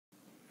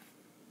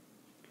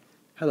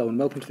Hello and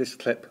welcome to this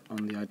clip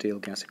on the ideal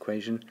gas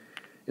equation.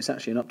 It's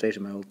actually an update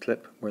of my old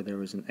clip where there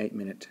was an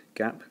 8-minute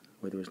gap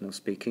where there was no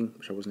speaking,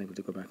 which I wasn't able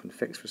to go back and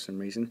fix for some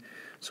reason.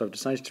 So I've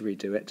decided to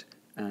redo it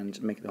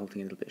and make the whole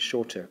thing a little bit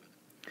shorter.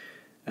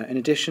 In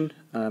addition,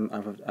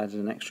 I've added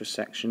an extra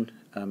section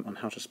on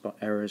how to spot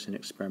errors in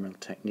experimental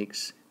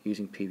techniques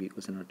using PV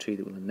equals nRT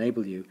that will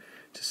enable you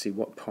to see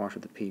what part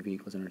of the PV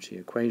equals nRT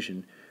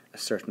equation a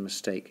certain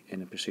mistake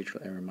in a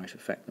procedural error might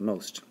affect the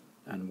most,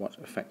 and what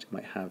effect it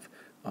might have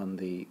on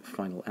the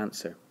final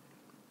answer.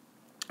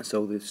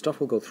 So the stuff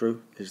we'll go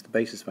through is the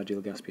basis of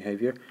ideal gas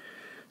behavior,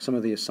 some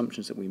of the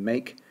assumptions that we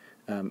make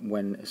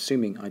when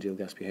assuming ideal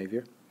gas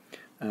behavior,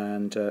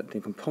 and the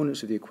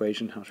components of the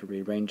equation, how to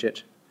rearrange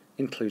it,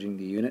 including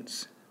the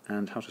units,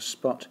 and how to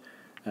spot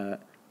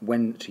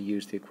when to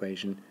use the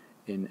equation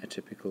in a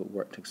typical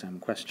worked exam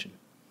question.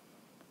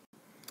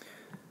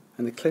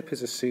 And the clip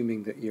is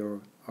assuming that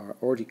you are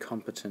already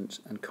competent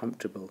and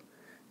comfortable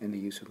in the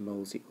use of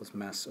moles equals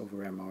mass over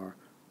MR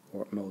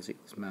or moles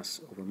equals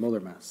mass over molar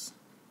mass.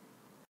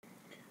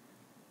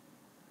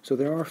 So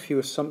there are a few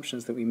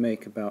assumptions that we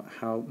make about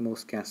how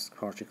most gas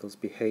particles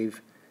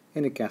behave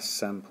in a gas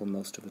sample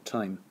most of the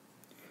time.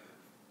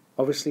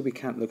 Obviously we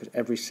can't look at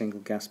every single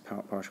gas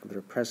particle that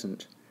are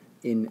present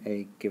in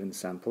a given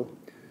sample,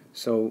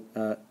 so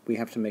we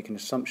have to make an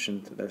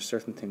assumption that there are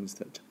certain things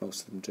that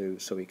most of them do,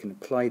 so we can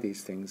apply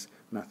these things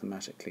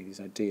mathematically,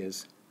 these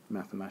ideas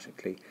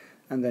mathematically,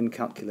 and then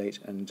calculate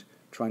and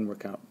try and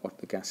work out what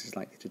the gas is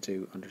likely to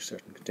do under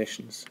certain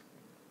conditions.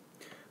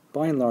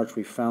 By and large,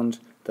 we've found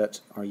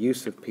that our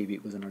use of PV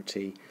equals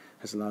nRT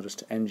has allowed us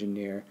to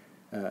engineer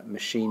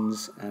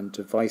machines and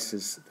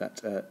devices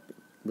that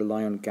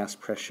rely on gas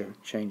pressure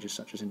changes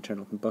such as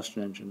internal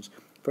combustion engines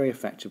very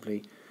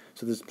effectively,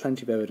 so there's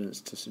plenty of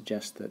evidence to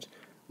suggest that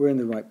we're in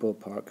the right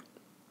ballpark,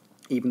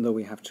 even though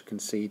we have to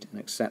concede and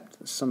accept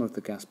that some of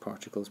the gas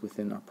particles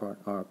within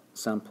our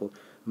sample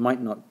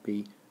might not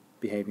be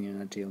behaving in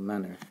an ideal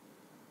manner.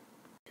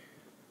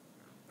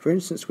 For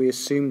instance, we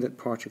assume that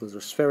particles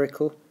are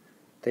spherical,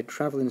 they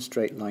travel in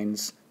straight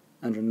lines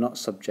and are not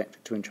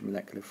subject to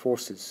intermolecular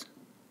forces.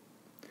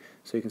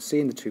 So you can see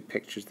in the two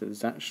pictures that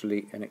there's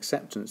actually an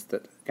acceptance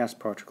that gas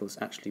particles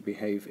actually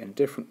behave in a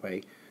different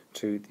way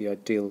to the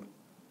ideal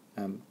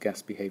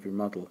gas behavior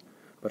model,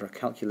 but our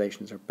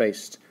calculations are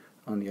based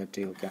on the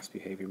ideal gas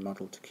behavior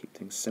model to keep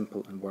things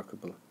simple and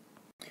workable.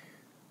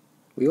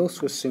 We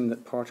also assume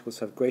that particles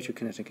have greater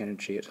kinetic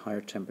energy at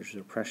higher temperatures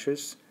or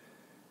pressures.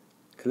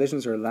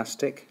 Collisions are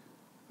elastic,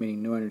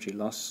 meaning no energy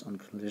loss on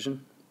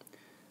collision.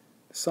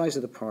 The size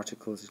of the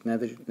particles is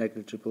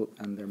negligible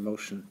and their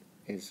motion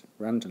is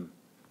random.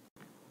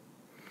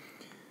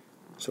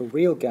 So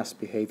real gas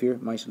behavior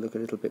might look a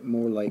little bit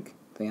more like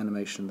the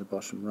animation in the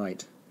bottom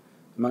right.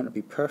 It might not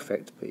be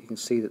perfect, but you can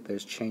see that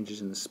there's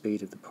changes in the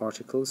speed of the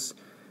particles.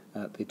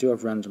 They do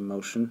have random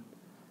motion,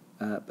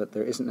 but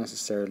there isn't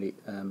necessarily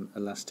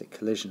elastic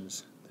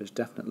collisions. There's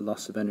definite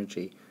loss of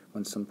energy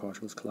when some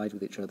particles collide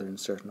with each other in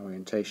certain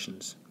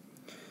orientations.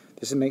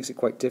 This makes it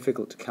quite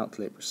difficult to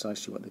calculate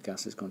precisely what the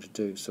gas is going to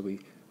do, so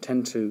we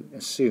tend to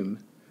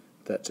assume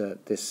that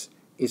this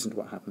isn't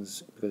what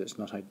happens because it's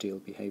not ideal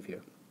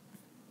behavior.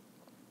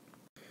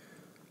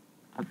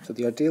 So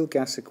the ideal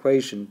gas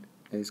equation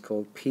is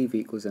called PV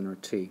equals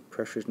nRT.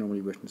 Pressure is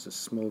normally written as a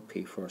small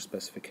p for our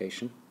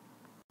specification.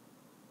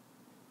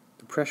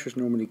 The pressure is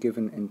normally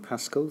given in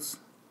pascals.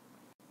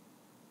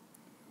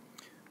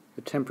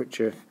 The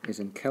temperature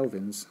is in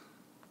kelvins.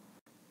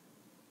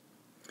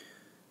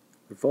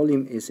 The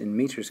volume is in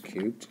meters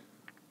cubed.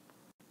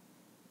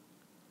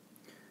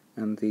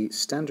 And the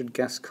standard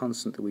gas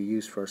constant that we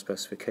use for our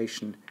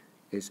specification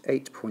is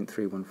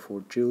 8.314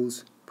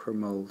 joules per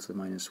mole to the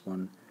minus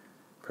 1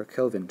 per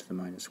Kelvin to the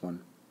minus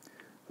 1.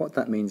 What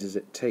that means is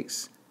it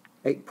takes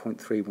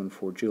 8.314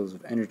 joules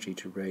of energy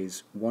to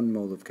raise 1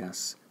 mole of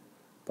gas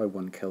by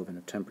 1 Kelvin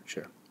of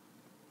temperature.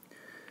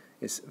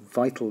 It's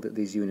vital that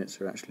these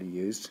units are actually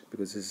used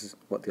because this is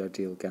what the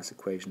ideal gas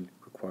equation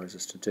requires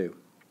us to do.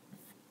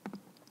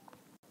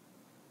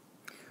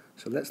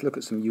 So let's look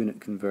at some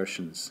unit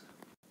conversions.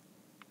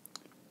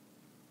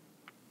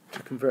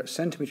 To convert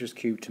centimeters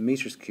cubed to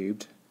meters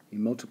cubed, you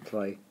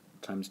multiply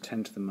times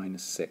 10 to the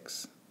minus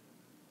 6.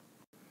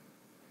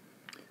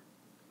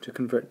 To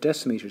convert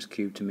decimeters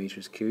cubed to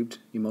meters cubed,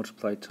 you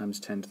multiply times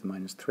 10 to the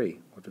minus 3,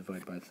 or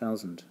divide by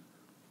 1,000.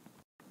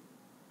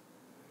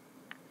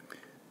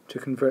 To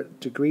convert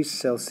degrees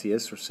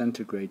Celsius or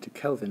centigrade to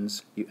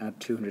kelvins, you add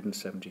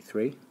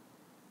 273.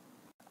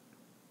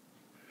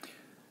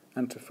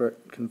 And to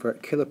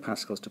convert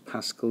kilopascals to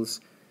pascals,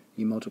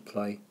 you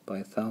multiply by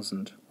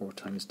 1,000, or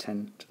times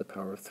 10 to the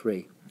power of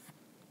 3.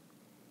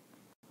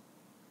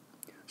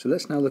 So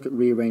let's now look at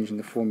rearranging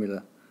the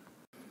formula.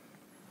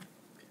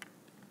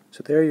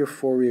 So there are your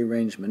 4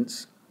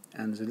 rearrangements,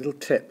 and there's a little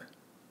tip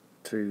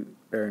to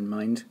bear in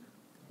mind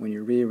when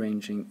you're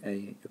rearranging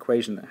an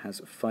equation that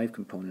has 5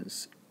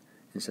 components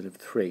instead of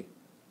 3.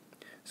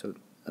 So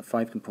a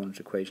 5-component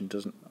equation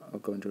doesn't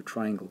go into a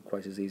triangle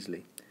quite as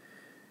easily.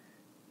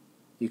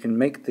 You can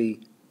make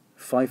the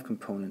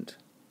 5-component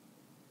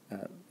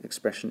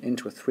expression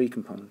into a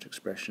three-component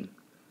expression.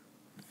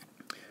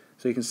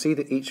 So you can see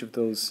that each of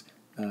those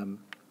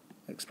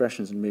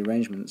expressions and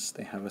rearrangements,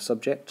 they have a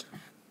subject,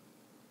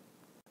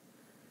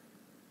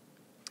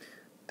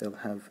 they'll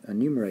have a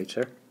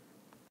numerator,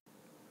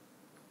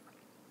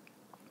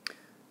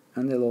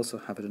 and they'll also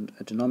have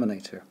a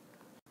denominator,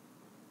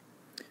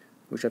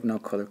 which I've now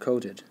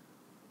color-coded.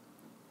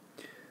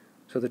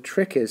 So the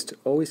trick is to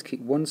always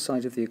keep one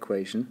side of the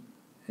equation,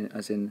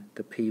 as in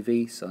the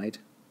PV side,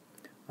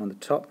 on the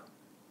top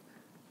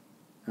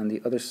and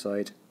the other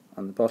side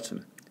on the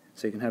bottom.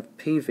 So you can have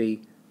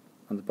PV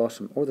on the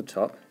bottom or the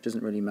top, it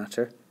doesn't really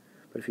matter,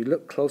 but if you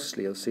look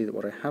closely you'll see that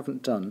what I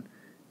haven't done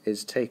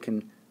is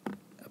taken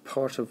a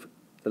part of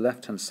the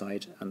left hand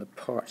side and a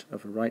part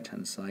of the right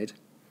hand side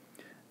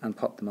and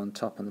pop them on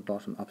top and the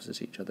bottom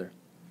opposite each other.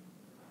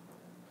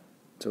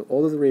 So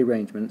all of the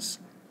rearrangements,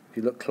 if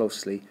you look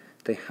closely,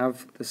 they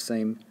have the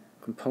same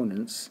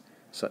components,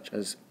 such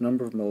as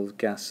number of moles,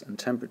 gas and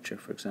temperature,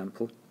 for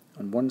example,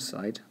 on one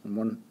side, on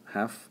one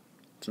half,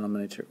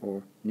 denominator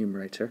or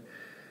numerator,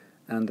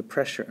 and the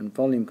pressure and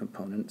volume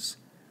components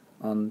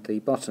on the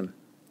bottom,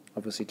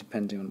 obviously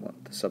depending on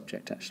what the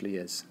subject actually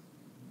is.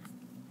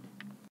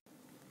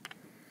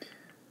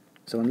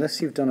 So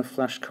unless you've done a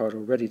flashcard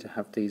already to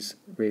have these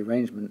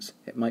rearrangements,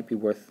 it might be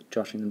worth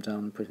jotting them down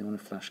and putting them on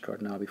a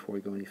flashcard now before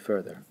we go any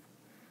further.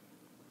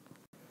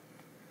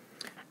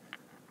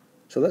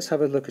 So let's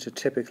have a look at a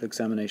typical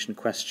examination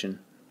question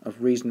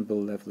of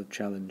reasonable level of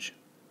challenge.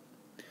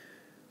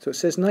 So it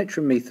says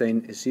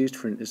nitromethane is used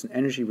as an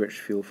energy-rich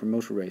fuel for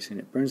motor racing.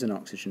 It burns in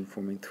oxygen,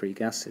 forming three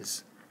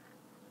gases,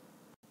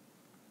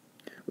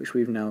 which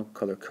we've now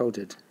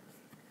colour-coded.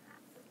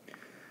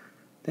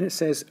 Then it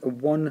says a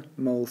 1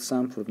 mole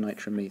sample of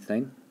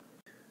nitromethane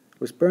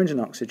was burned in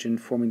oxygen,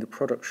 forming the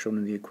product shown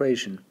in the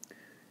equation.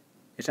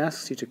 It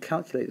asks you to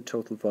calculate the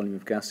total volume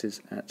of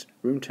gases at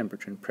room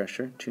temperature and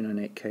pressure,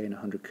 298 K and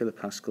 100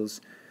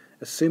 kilopascals,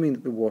 assuming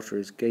that the water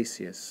is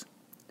gaseous.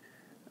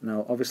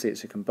 Now obviously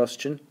it's a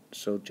combustion,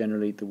 so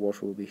generally the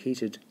water will be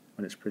heated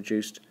when it's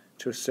produced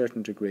to a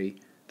certain degree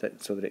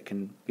so that it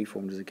can be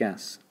formed as a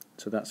gas.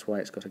 So that's why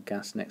it's got a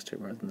gas next to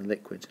it rather than a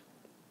liquid.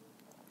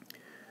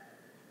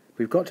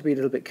 We've got to be a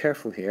little bit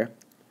careful here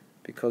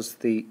because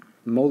the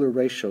molar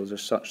ratios are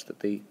such that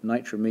the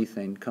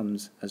nitromethane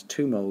comes as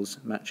 2 moles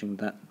matching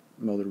that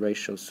molar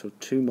ratio. So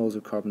 2 moles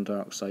of carbon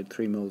dioxide,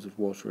 3 moles of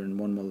water and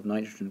 1 mole of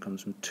nitrogen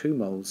comes from 2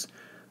 moles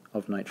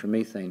of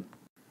nitromethane,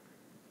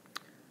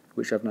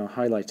 which I've now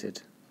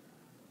highlighted.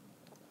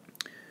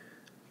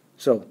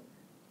 So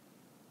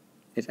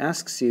it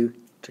asks you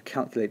to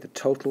calculate the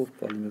total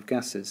volume of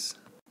gases,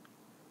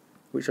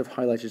 which I've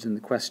highlighted in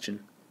the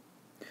question.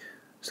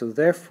 So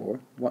therefore,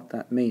 what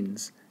that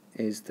means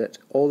is that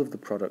all of the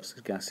products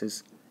of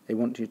gases, they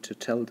want you to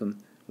tell them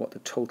what the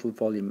total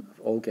volume of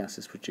all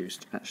gases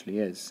produced actually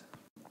is.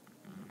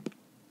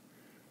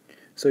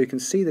 So you can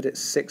see that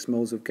it's 6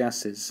 moles of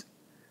gases,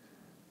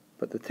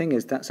 but the thing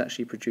is that's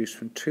actually produced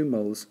from 2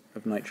 moles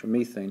of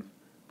nitromethane.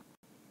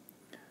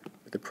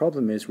 But the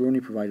problem is we're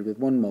only provided with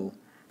 1 mole.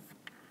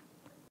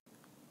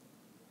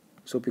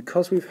 So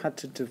because we've had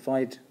to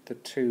divide the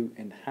 2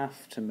 in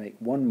half to make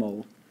 1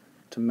 mole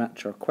to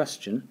match our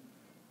question,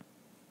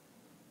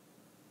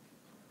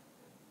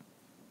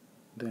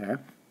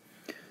 there,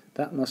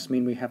 that must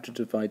mean we have to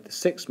divide the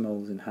 6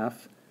 moles in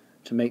half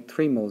to make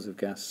 3 moles of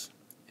gas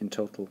in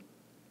total.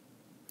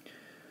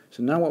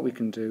 So now what we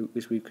can do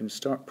is we can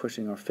start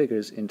putting our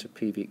figures into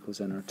PV equals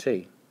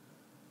nRT.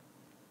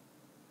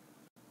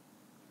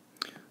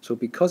 So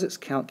because it's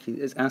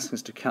asking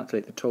us to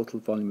calculate the total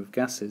volume of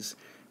gases,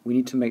 we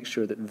need to make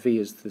sure that V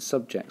is the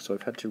subject. So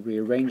I've had to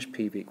rearrange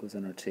PV equals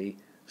nRT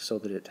so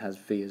that it has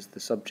V as the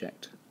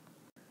subject.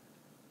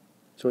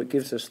 So it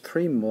gives us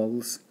 3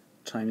 moles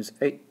times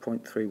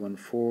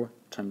 8.314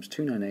 times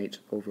 298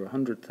 over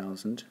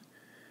 100,000,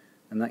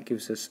 and that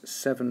gives us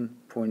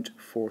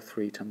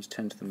 7.43 times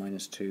 10 to the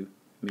minus 2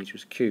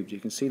 meters cubed. You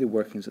can see the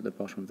workings at the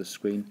bottom of the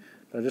screen,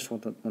 but I just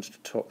wanted to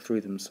talk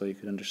through them so you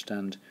could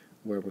understand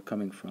where we're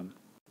coming from.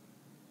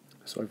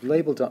 So I've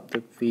labelled up the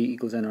V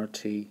equals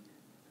nRT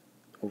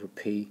over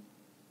P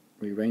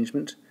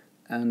rearrangement,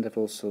 and I've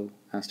also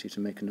asked you to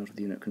make a note of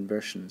the unit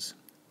conversions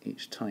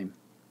each time.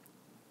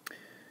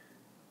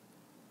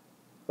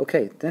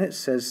 Okay, then it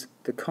says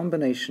the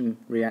combination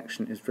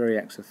reaction is very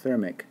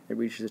exothermic. It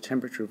reaches a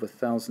temperature of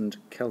 1000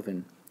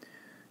 Kelvin.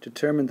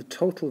 Determine the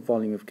total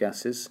volume of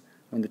gases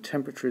when the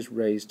temperature is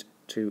raised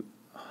to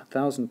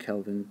 1000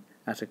 Kelvin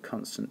at a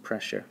constant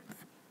pressure.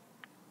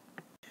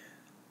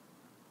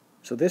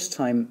 So this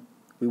time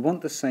we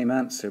want the same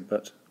answer,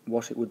 but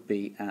what it would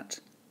be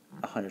at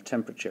a higher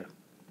temperature.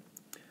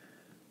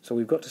 So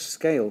we've got to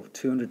scale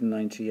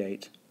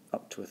 298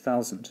 up to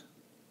 1000.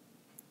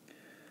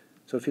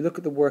 So if you look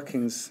at the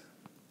workings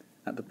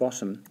at the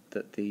bottom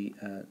that the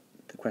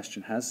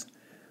question has,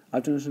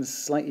 I've done it in a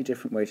slightly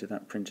different way to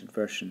that printed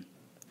version.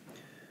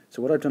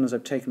 So what I've done is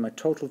I've taken my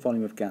total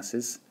volume of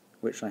gases,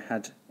 which I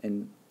had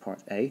in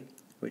part A,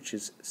 which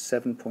is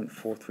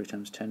 7.43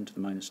 times 10 to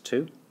the minus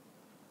 2.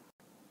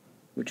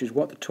 which is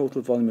what the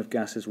total volume of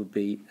gases would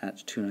be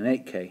at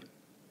 298 K.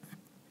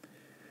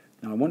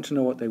 Now I want to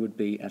know what they would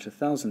be at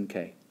 1000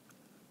 K,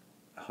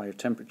 a higher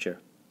temperature.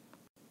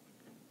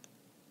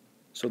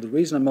 So the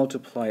reason I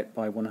multiply it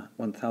by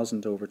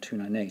 1000 over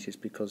 298 is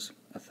because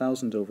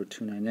 1000 over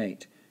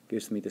 298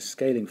 gives me the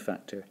scaling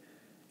factor.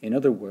 In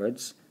other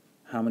words,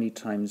 how many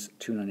times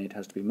 298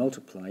 has to be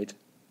multiplied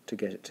to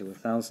get it to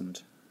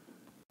 1000.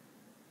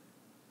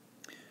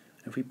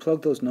 If we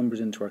plug those numbers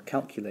into our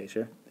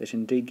calculator, it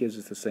indeed gives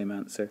us the same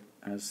answer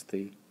as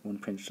the one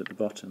printed at the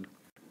bottom,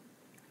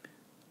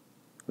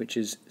 which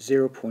is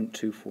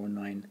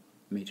 0.249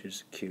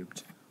 meters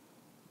cubed.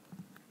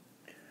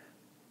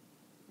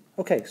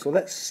 Okay, so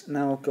let's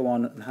now go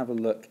on and have a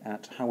look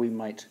at how we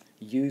might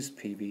use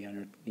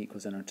PV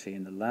equals nRT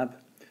in the lab,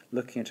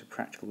 looking at a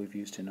practical we've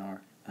used in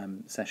our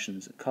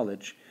sessions at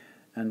college,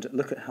 and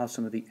look at how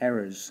some of the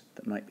errors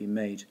that might be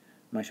made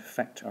might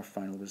affect our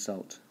final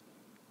result.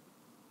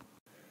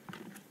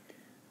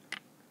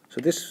 So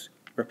this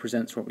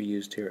represents what we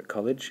used here at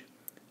college,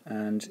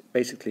 and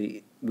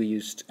basically we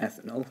used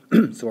ethanol.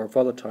 So our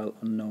volatile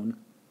unknown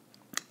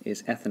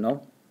is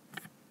ethanol,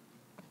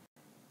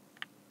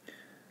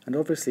 and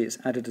obviously it's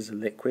added as a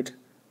liquid,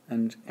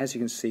 and as you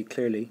can see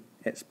clearly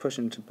it's put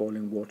into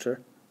boiling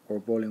water or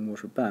boiling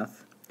water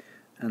bath,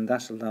 and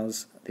that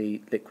allows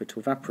the liquid to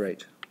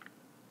evaporate.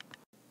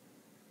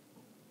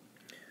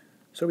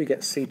 So we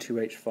get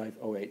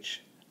C2H5OH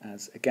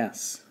as a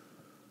gas.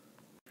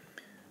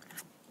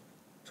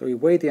 So we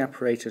weigh the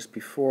apparatus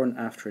before and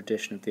after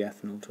addition of the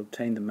ethanol to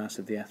obtain the mass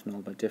of the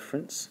ethanol by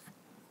difference.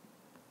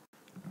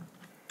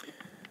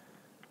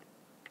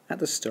 At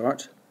the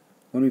start,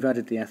 when we've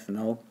added the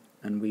ethanol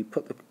and we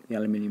put the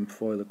aluminium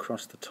foil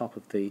across the top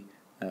of the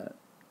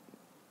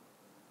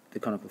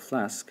conical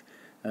flask,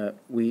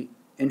 we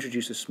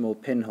introduce a small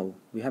pinhole.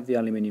 We have the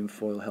aluminium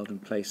foil held in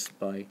place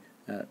by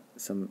a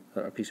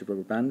piece of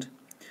rubber band,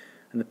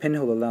 and the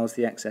pinhole allows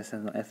the excess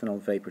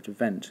ethanol vapor to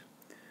vent.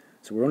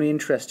 So we're only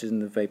interested in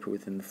the vapor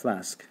within the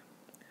flask.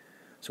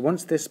 So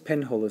once this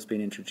pinhole has been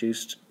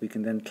introduced, we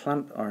can then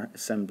clamp our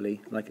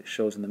assembly, like it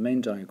shows in the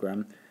main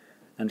diagram,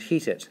 and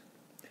heat it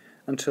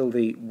until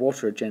the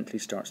water gently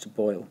starts to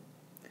boil.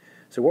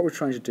 So what we're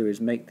trying to do is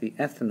make the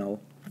ethanol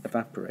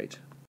evaporate.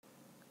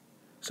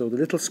 So the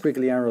little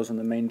squiggly arrows on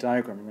the main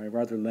diagram are a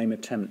rather lame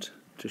attempt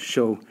to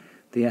show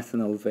the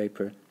ethanol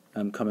vapor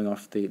coming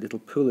off the little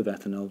pool of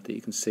ethanol that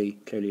you can see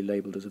clearly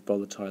labelled as a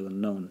volatile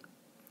unknown.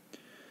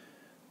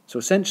 So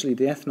essentially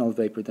the ethanol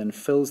vapor then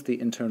fills the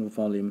internal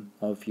volume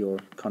of your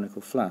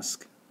conical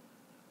flask.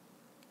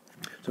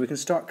 So we can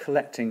start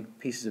collecting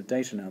pieces of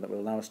data now that will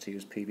allow us to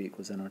use PV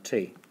equals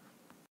nRT.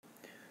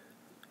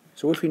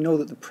 So if we know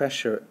that the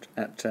pressure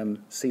at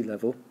sea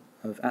level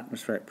of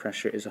atmospheric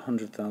pressure is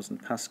 100,000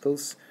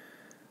 pascals,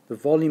 the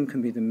volume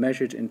can be the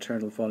measured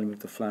internal volume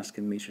of the flask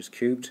in meters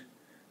cubed.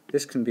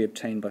 This can be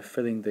obtained by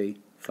filling the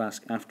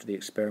flask after the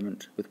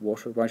experiment with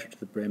water right up to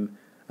the brim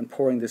and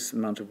pouring this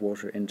amount of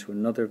water into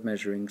another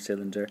measuring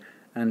cylinder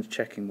and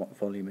checking what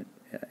volume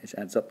it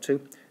adds up to.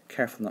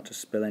 Careful not to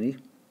spill any.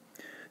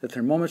 The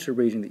thermometer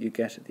reading that you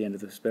get at the end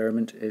of the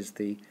experiment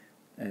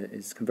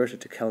is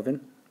converted to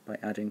Kelvin by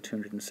adding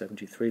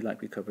 273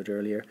 like we covered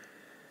earlier.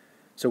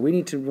 So we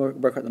need to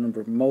work out the number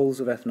of moles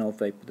of ethanol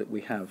vapor that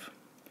we have.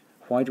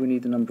 Why do we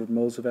need the number of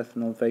moles of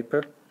ethanol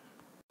vapor?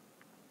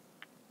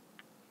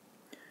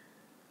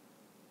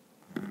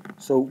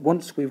 So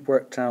once we've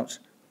worked out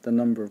the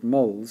number of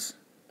moles,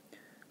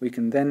 we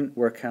can then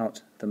work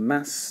out the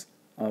mass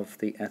of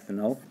the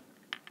ethanol,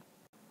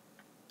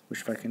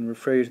 which, if I can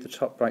refer you to the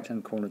top right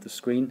hand corner of the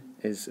screen,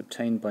 is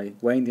obtained by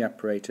weighing the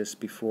apparatus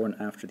before and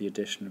after the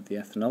addition of the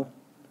ethanol.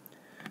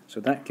 So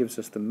that gives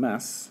us the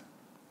mass.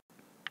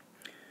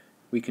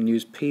 We can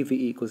use PV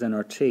equals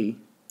nRT,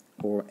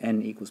 or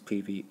N equals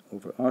PV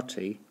over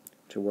RT,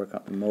 to work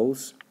out the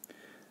moles,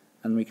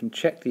 and we can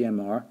check the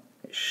MR.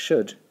 It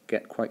should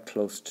get quite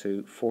close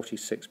to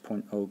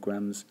 46.0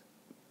 grams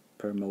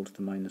per mole to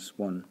the minus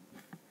 1.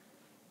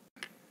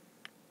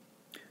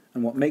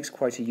 And what makes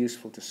quite a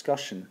useful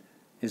discussion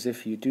is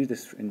if you do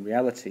this in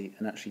reality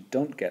and actually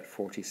don't get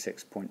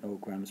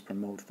 46.0 grams per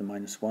mole to the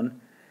minus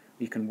 1,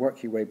 you can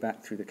work your way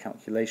back through the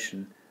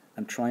calculation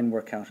and try and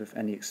work out if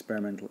any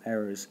experimental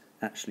errors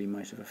actually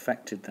might have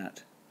affected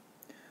that.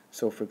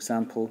 So for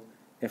example,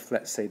 if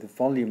let's say the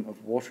volume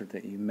of water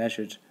that you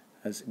measured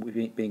as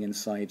being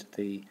inside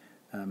the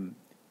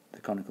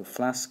conical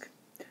flask,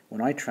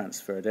 when I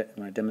transferred it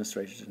and I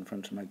demonstrated it in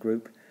front of my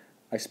group,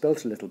 I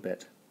spilt a little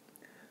bit.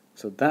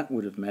 So that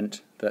would have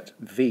meant that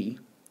V,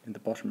 in the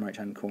bottom right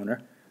hand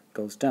corner,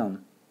 goes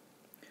down.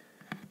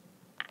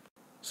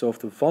 So if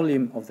the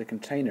volume of the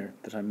container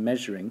that I'm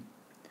measuring,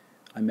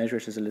 I measure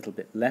it as a little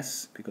bit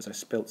less because I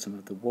spilt some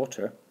of the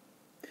water,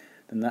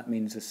 then that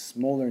means the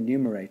smaller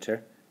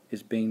numerator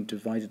is being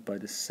divided by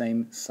the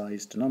same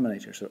size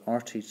denominator. So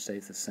RT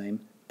stays the same,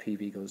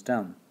 PV goes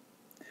down.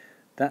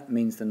 That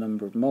means the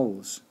number of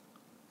moles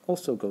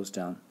also goes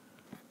down.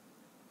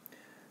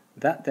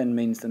 That then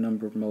means the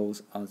number of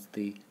moles as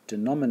the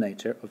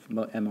denominator of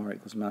MR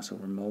equals mass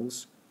over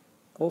moles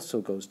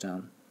also goes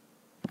down.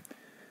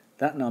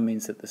 That now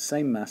means that the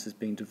same mass is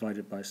being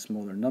divided by a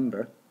smaller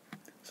number,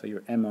 so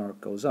your MR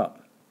goes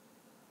up.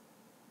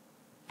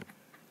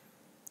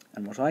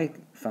 And what I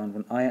found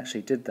when I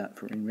actually did that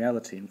in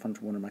reality in front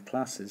of one of my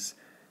classes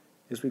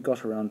is we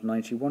got around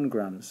 91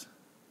 grams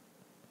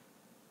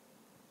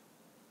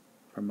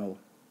per mole.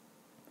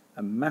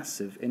 A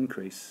massive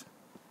increase.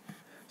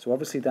 So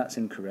obviously that's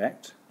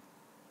incorrect.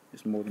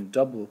 It's more than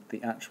double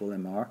the actual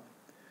MR.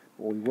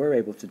 But what we were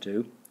able to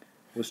do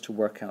was to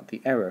work out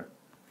the error.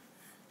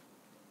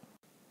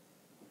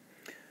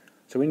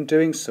 So in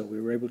doing so, we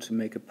were able to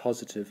make a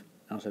positive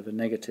out of a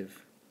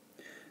negative.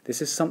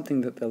 This is something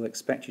that they'll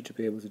expect you to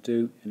be able to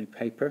do in a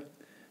paper.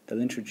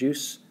 They'll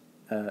introduce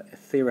a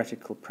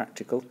theoretical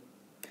practical,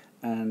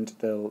 and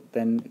they'll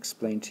then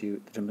explain to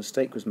you that a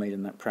mistake was made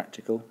in that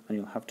practical, and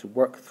you'll have to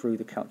work through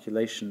the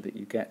calculation that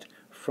you get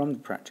from the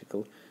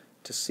practical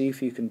to see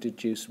if you can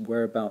deduce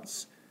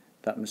whereabouts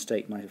that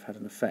mistake might have had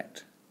an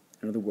effect.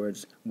 In other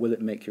words, will it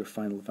make your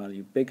final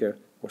value bigger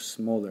or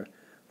smaller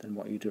than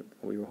what you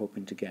were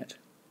hoping to get?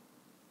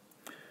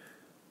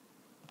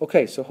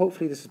 Okay, so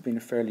hopefully this has been a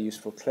fairly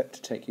useful clip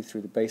to take you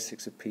through the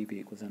basics of PV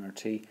equals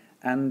nRT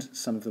and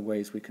some of the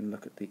ways we can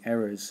look at the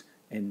errors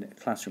in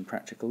classroom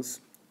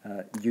practicals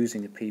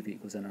using a PV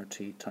equals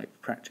nRT type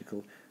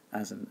practical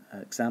as an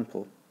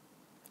example.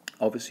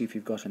 Obviously, if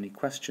you've got any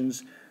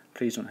questions,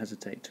 please don't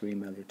hesitate to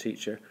email your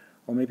teacher,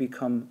 or maybe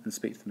come and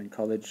speak to them in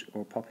college,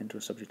 or pop into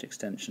a subject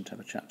extension to have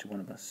a chat to one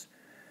of us.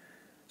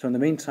 So in the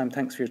meantime,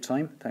 thanks for your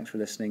time, thanks for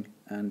listening,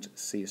 and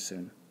see you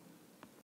soon.